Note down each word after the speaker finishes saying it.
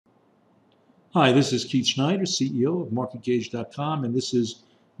Hi, this is Keith Schneider, CEO of MarketGauge.com, and this is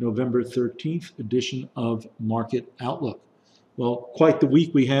November 13th edition of Market Outlook. Well, quite the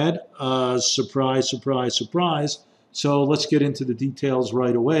week we had. Surprise, surprise, surprise. So let's get into the details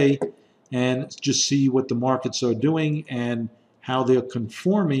right away and just see what the markets are doing and how they're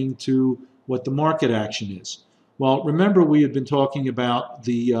conforming to what the market action is. Well, remember we had been talking about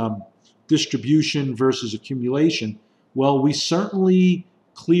the distribution versus accumulation. Well, we certainly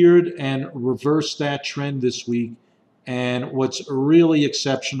cleared and reversed that trend this week. And what's really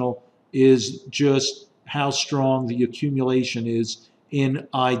exceptional is just how strong the accumulation is in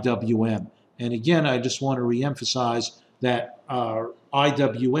IWM. And again, I just want to reemphasize that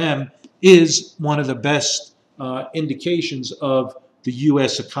IWM is one of the best indications of the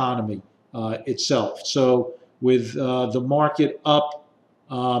U.S. economy itself. So with the market up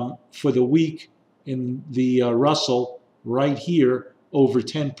for the week in the Russell right here over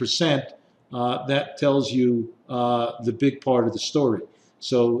 10%, that tells you the big part of the story.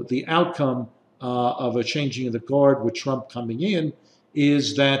 So the outcome of a changing of the guard with Trump coming in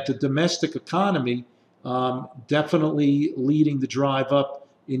is that the domestic economy definitely leading the drive up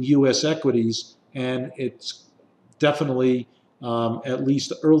in U.S. equities, and it's definitely, at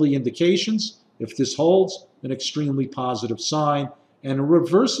least early indications, if this holds, an extremely positive sign, and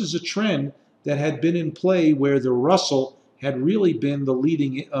reverses a trend that had been in play where the Russell had really been the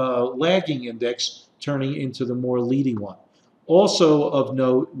leading lagging index turning into the more leading one. Also of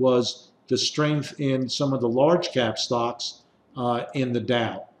note was the strength in some of the large cap stocks in the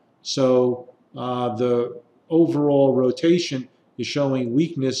Dow. So the overall rotation is showing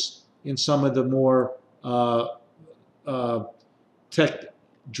weakness in some of the more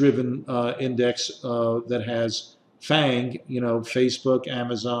tech-driven index that has FANG, Facebook,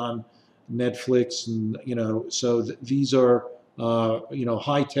 Amazon, Netflix, and so these are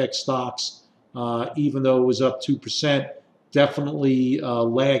high-tech stocks. Even though it was up 2%, definitely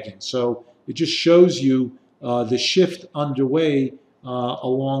lagging. So it just shows you the shift underway,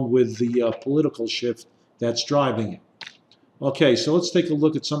 along with the political shift that's driving it. Okay, so let's take a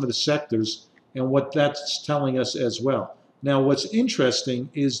look at some of the sectors and what that's telling us as well. Now, what's interesting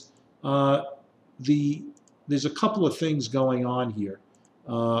is there's a couple of things going on here,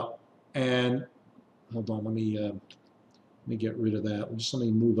 and hold on, let me get rid of that. Just let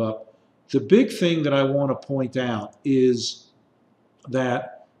me move up. The big thing that I want to point out is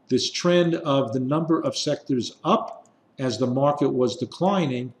that this trend of the number of sectors up as the market was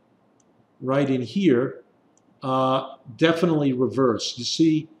declining, right in here, definitely reversed. You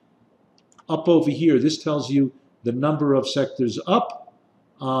see, up over here, this tells you the number of sectors up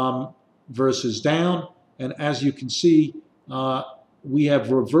versus down. And as you can see, we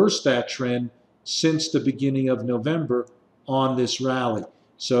have reversed that trend since the beginning of November on this rally.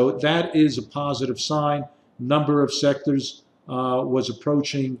 So that is a positive sign. Number of sectors was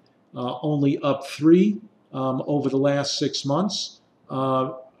approaching only up 3 over the last 6 months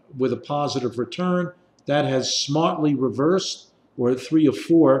with a positive return. That has smartly reversed, or 3 or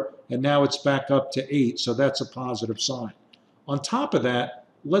 4, and now it's back up to 8. So that's a positive sign. On top of that,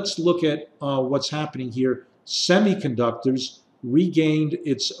 let's look at what's happening here. Semiconductors regained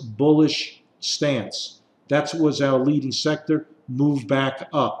its bullish stance. That was our leading sector, moved back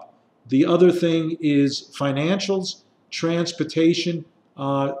up. The other thing is financials, transportation.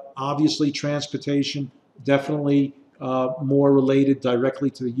 Obviously, transportation definitely more related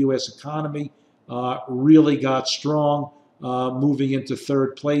directly to the U.S. economy. Really got strong, moving into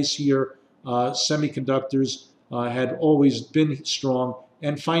third place here. Semiconductors had always been strong,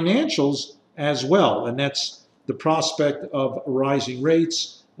 and financials as well, and that's the prospect of rising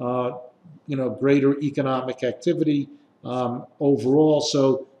rates, greater economic activity overall.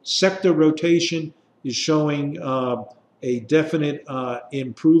 So sector rotation is showing a definite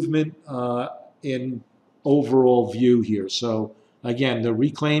improvement in overall view here. So again, the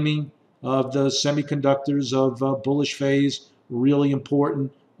reclaiming of the semiconductors of bullish phase, really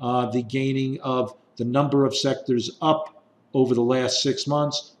important. The gaining of the number of sectors up over the last 6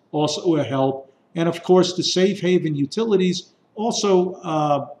 months, also a help. And of course, the safe haven utilities also,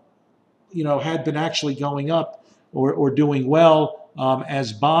 had been actually going up or doing well,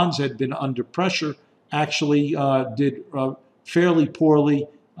 as bonds had been under pressure, actually did fairly poorly,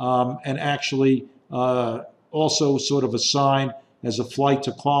 and actually also sort of a sign as a flight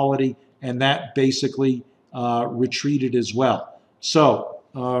to quality, and that basically retreated as well. So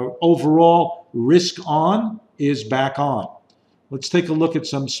overall, risk on is back on. Let's take a look at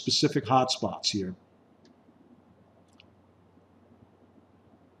some specific hotspots here.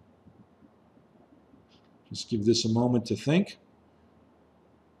 Just give this a moment to think.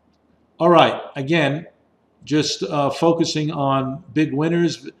 All right, again, just focusing on big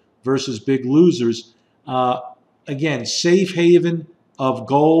winners versus big losers. Again, safe haven of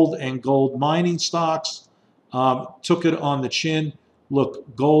gold and gold mining stocks took it on the chin.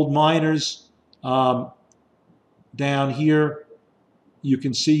 Look, gold miners down here, you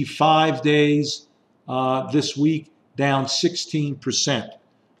can see 5 days this week down 16%.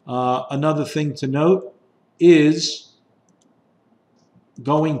 Another thing to note is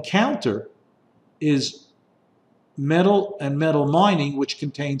going counter is metal and metal mining, which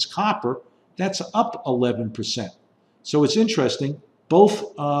contains copper. That's up 11%. So it's interesting,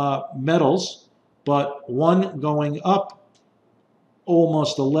 both metals, but one going up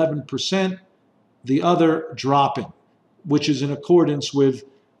almost 11%, the other dropping, which is in accordance with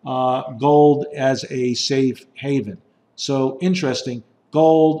gold as a safe haven. So interesting,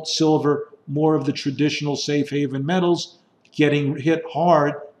 gold, silver, more of the traditional safe haven metals getting hit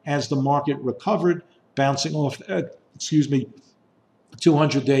hard as the market recovered, bouncing off,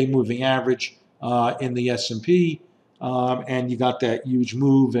 200-day moving average in the S&P, and you got that huge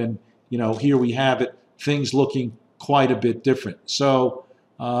move, and here we have it, things looking quite a bit different. So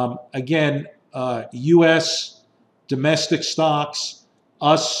again, U.S. domestic stocks,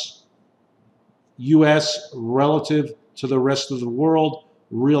 us, U.S. relative to the rest of the world,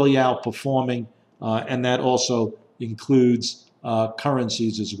 really outperforming, and that also includes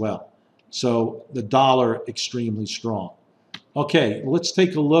currencies as well. So the dollar extremely strong. Okay, let's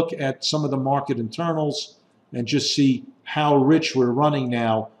take a look at some of the market internals and just see how rich we're running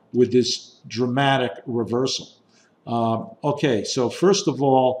now with this dramatic reversal. Okay, so first of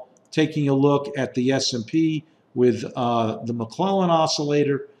all, taking a look at the S&P with the McClellan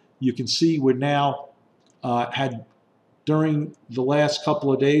oscillator, you can see we're now during the last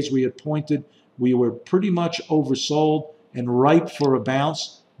couple of days, we had pointed we were pretty much oversold and ripe for a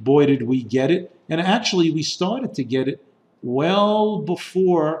bounce. Boy, did we get it. And actually, we started to get it well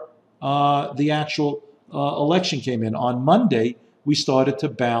before the actual election came in. On Monday, we started to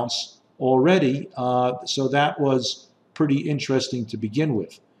bounce already. So that was pretty interesting to begin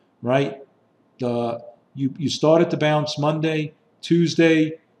with, right? You started to bounce Monday,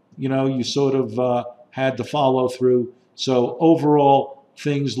 Tuesday, you sort of had the follow through. So overall,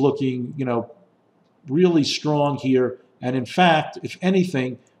 things looking, really strong here. And in fact, if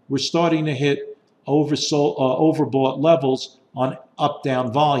anything, we're starting to hit overbought levels on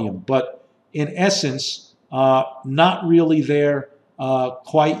up-down volume. But in essence, not really there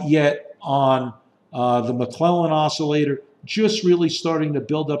quite yet on the McClellan oscillator, just really starting to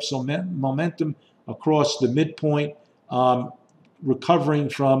build up some momentum across the midpoint, recovering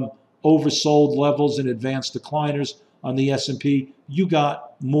from oversold levels and advanced decliners on the S&P. You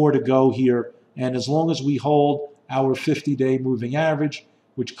got more to go here. And as long as we hold our 50-day moving average,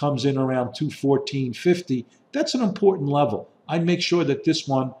 which comes in around 214.50, that's an important level. I'd make sure that this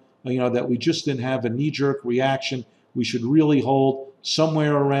one, that we just didn't have a knee-jerk reaction. We should really hold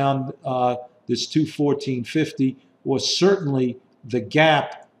somewhere around this 214.50, or certainly the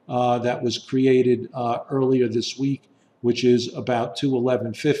gap that was created earlier this week, which is about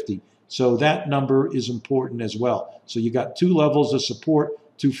 211.50. So that number is important as well. So you got two levels of support,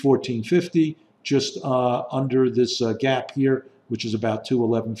 214.50, just under this gap here, which is about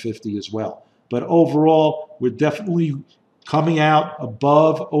 211.50 as well. But overall, we're definitely coming out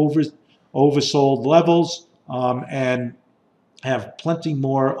above oversold levels and have plenty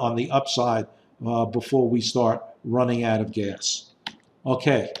more on the upside before we start running out of gas.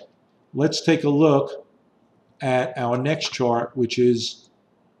 Okay, let's take a look at our next chart, which is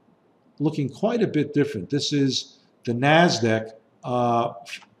looking quite a bit different. This is the NASDAQ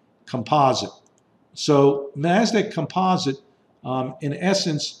composite. So NASDAQ composite, in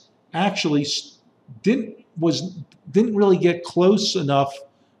essence, actually didn't really get close enough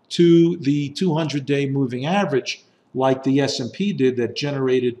to the 200-day moving average like the S&P did, that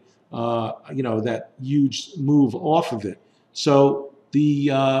generated that huge move off of it. So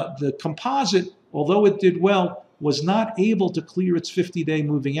the composite, although it did well, was not able to clear its 50-day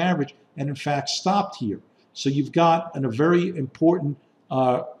moving average, and in fact stopped here. So you've got a very important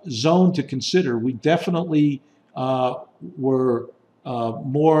zone to consider. We definitely were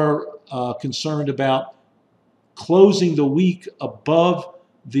more concerned about closing the week above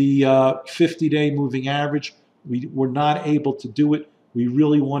the 50-day moving average. We were not able to do it. We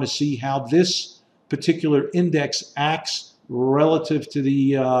really want to see how this particular index acts relative to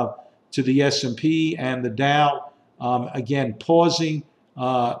the S&P and the Dow. Again, pausing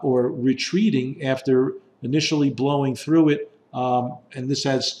or retreating after initially blowing through it. And this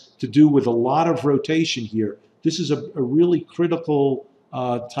has to do with a lot of rotation here. This is a really critical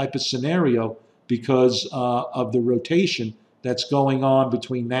type of scenario because of the rotation that's going on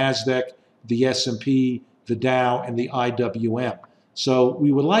between NASDAQ, the S&P, the Dow, and the IWM. So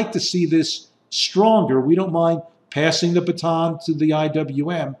we would like to see this stronger. We don't mind passing the baton to the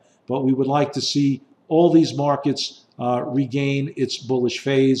IWM, but we would like to see all these markets regain its bullish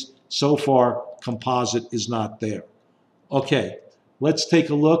phase. So far, composite is not there. Okay, let's take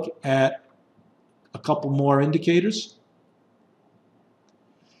a look at a couple more indicators.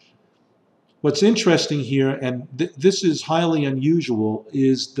 What's interesting here, and this is highly unusual,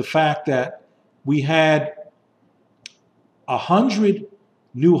 is the fact that we had 100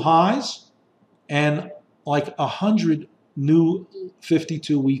 new highs and like 100 new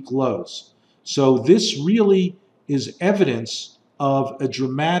 52-week lows. So this really is evidence of a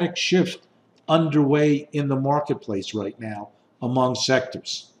dramatic shift underway in the marketplace right now among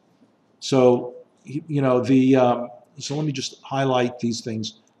sectors. So, you know, so let me just highlight these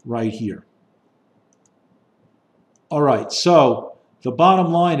things right here. All right, so the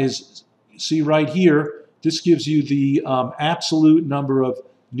bottom line is, see right here, this gives you the absolute number of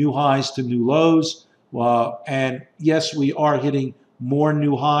new highs to new lows. And yes, we are hitting more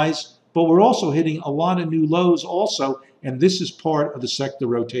new highs, but we're also hitting a lot of new lows also, and this is part of the sector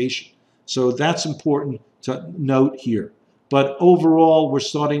rotation. So that's important to note here. But overall, we're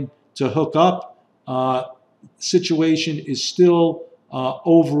starting to hook up. Situation is still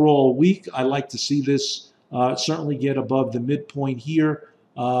overall weak. I like to see this certainly get above the midpoint here,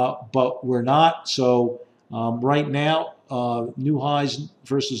 but we're not. So right now, new highs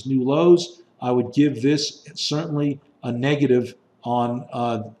versus new lows, I would give this certainly a negative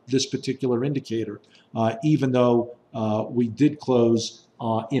on this particular indicator, even though we did close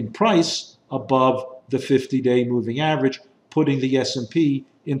in price above the 50-day moving average, putting the S&P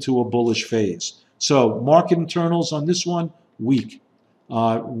into a bullish phase. So market internals on this one, weak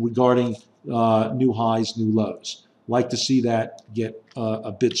regarding new highs, new lows. Like to see that get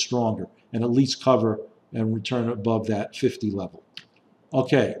a bit stronger and at least cover and return above that 50 level.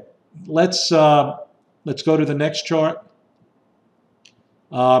 Okay, let's go to the next chart.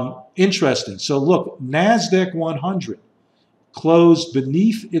 Interesting. So look, NASDAQ 100 closed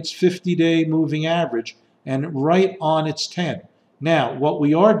beneath its 50-day moving average and right on its 10. Now, what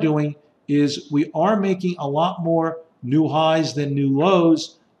we are doing is we are making a lot more new highs than new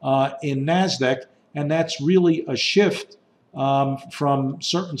lows in NASDAQ, and that's really a shift from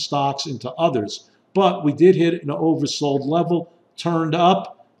certain stocks into others. But we did hit an oversold level, turned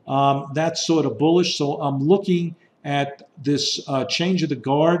up. That's sort of bullish. So I'm looking at this change of the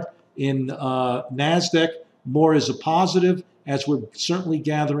guard in NASDAQ more as a positive, as we're certainly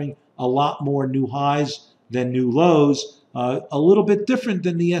gathering a lot more new highs than new lows, a little bit different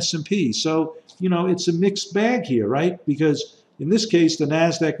than the S&P. So, you know, it's a mixed bag here, right? Because in this case, the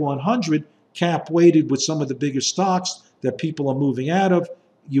NASDAQ 100 cap weighted with some of the bigger stocks that people are moving out of.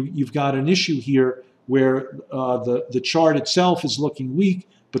 You've got an issue here where the chart itself is looking weak,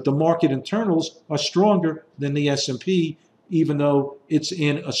 but the market internals are stronger than the S&P, even though it's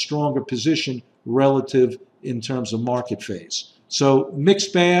in a stronger position relative in terms of market phase. So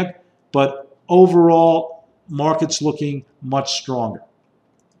mixed bag, but overall, market's looking much stronger.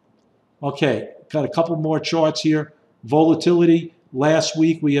 Okay, got a couple more charts here. Volatility. Last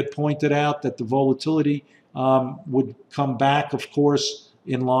week we had pointed out that the volatility would come back, of course,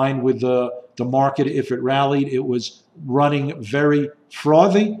 in line with the market. If it rallied, it was running very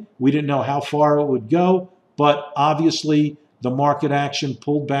frothy. We didn't know how far it would go, but obviously the market action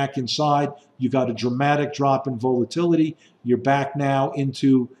pulled back inside. You got a dramatic drop in volatility. You're back now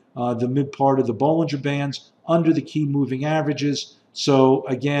into the mid part of the Bollinger Bands, under the key moving averages. So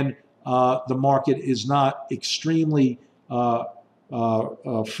again, the market is not extremely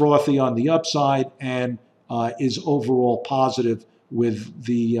frothy on the upside and is overall positive with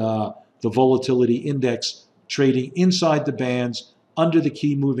the volatility index trading inside the bands, under the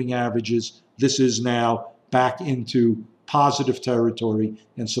key moving averages. This is now back into positive territory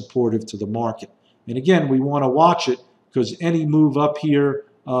and supportive to the market. And again, we want to watch it because any move up here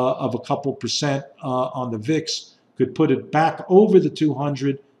of a couple percent on the VIX could put it back over the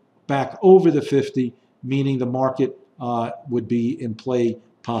 200, back over the 50, meaning the market would be in play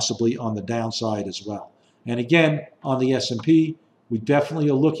possibly on the downside as well. And again, on the S&P, we definitely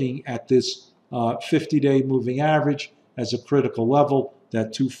are looking at this 50-day moving average as a critical level,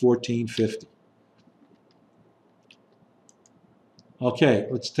 that 214.50. Okay,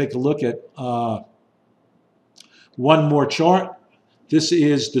 let's take a look at one more chart. This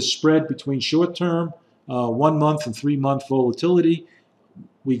is the spread between short-term, 1 month and 3 month volatility.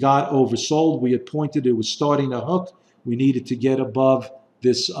 We got oversold. We had pointed it was starting to hook. We needed to get above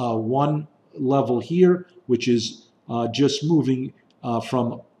this one level here, which is just moving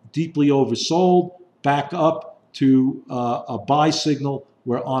from deeply oversold back up to a buy signal.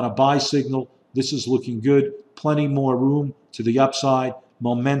 We're on a buy signal. This is looking good. Plenty more room to the upside.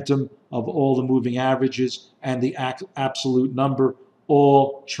 Momentum of all the moving averages and the absolute number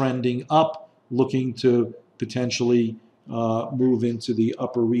all trending up, looking to potentially move into the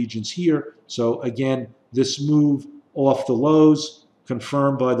upper regions here. So again, this move off the lows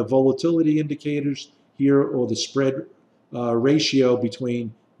confirmed by the volatility indicators here, or the spread ratio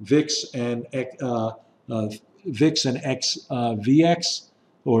between VIX and XVX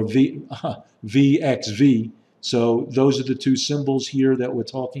or VXV. So those are the two symbols here that we're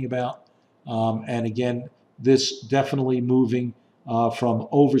talking about. And again, this definitely moving from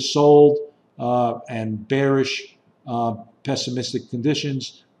oversold and bearish pessimistic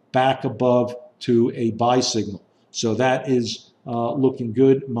conditions back above to a buy signal. So that is looking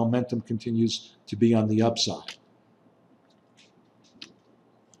good. Momentum continues to be on the upside.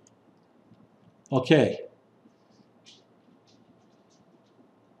 Okay.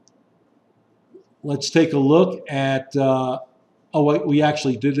 Let's take a look at, we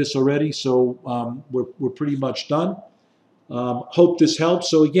actually did this already, so we're pretty much done. Hope this helps.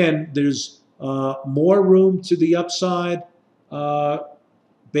 So again, there's more room to the upside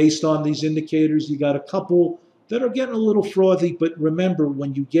based on these indicators. You got a couple that are getting a little frothy, but remember,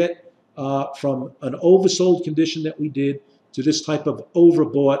 when you get from an oversold condition that we did to this type of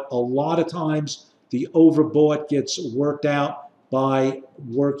overbought, a lot of times the overbought gets worked out by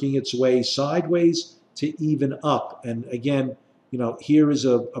working its way sideways to even up. And again, you know, here is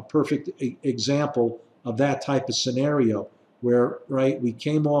a perfect example of that type of scenario where, right, we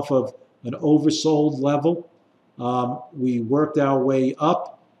came off of an oversold level. We worked our way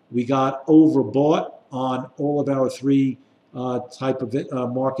up. We got overbought on all of our three type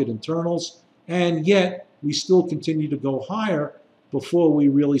of market internals. And yet we still continue to go higher before we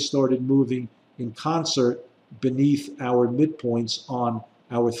really started moving in concert beneath our midpoints on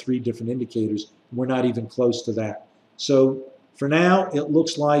our three different indicators. We're not even close to that. So for now, it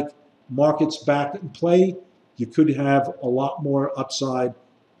looks like market's back in play. You could have a lot more upside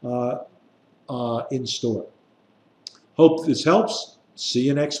in store. Hope this helps. See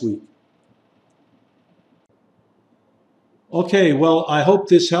you next week. Okay, well, I hope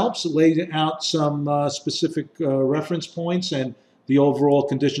this helps. It laid out some specific reference points and the overall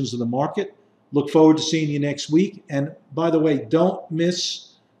conditions of the market. Look forward to seeing you next week. And by the way, don't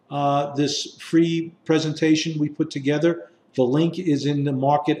miss this free presentation we put together. The link is in the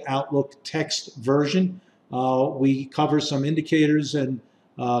Market Outlook text version. We cover some indicators and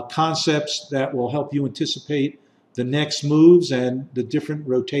concepts that will help you anticipate the next moves and the different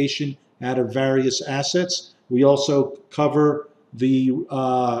rotation out of various assets. We also cover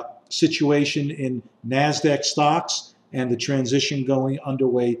the situation in NASDAQ stocks and the transition going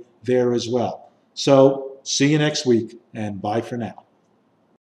underway there as well. So see you next week, and bye for now.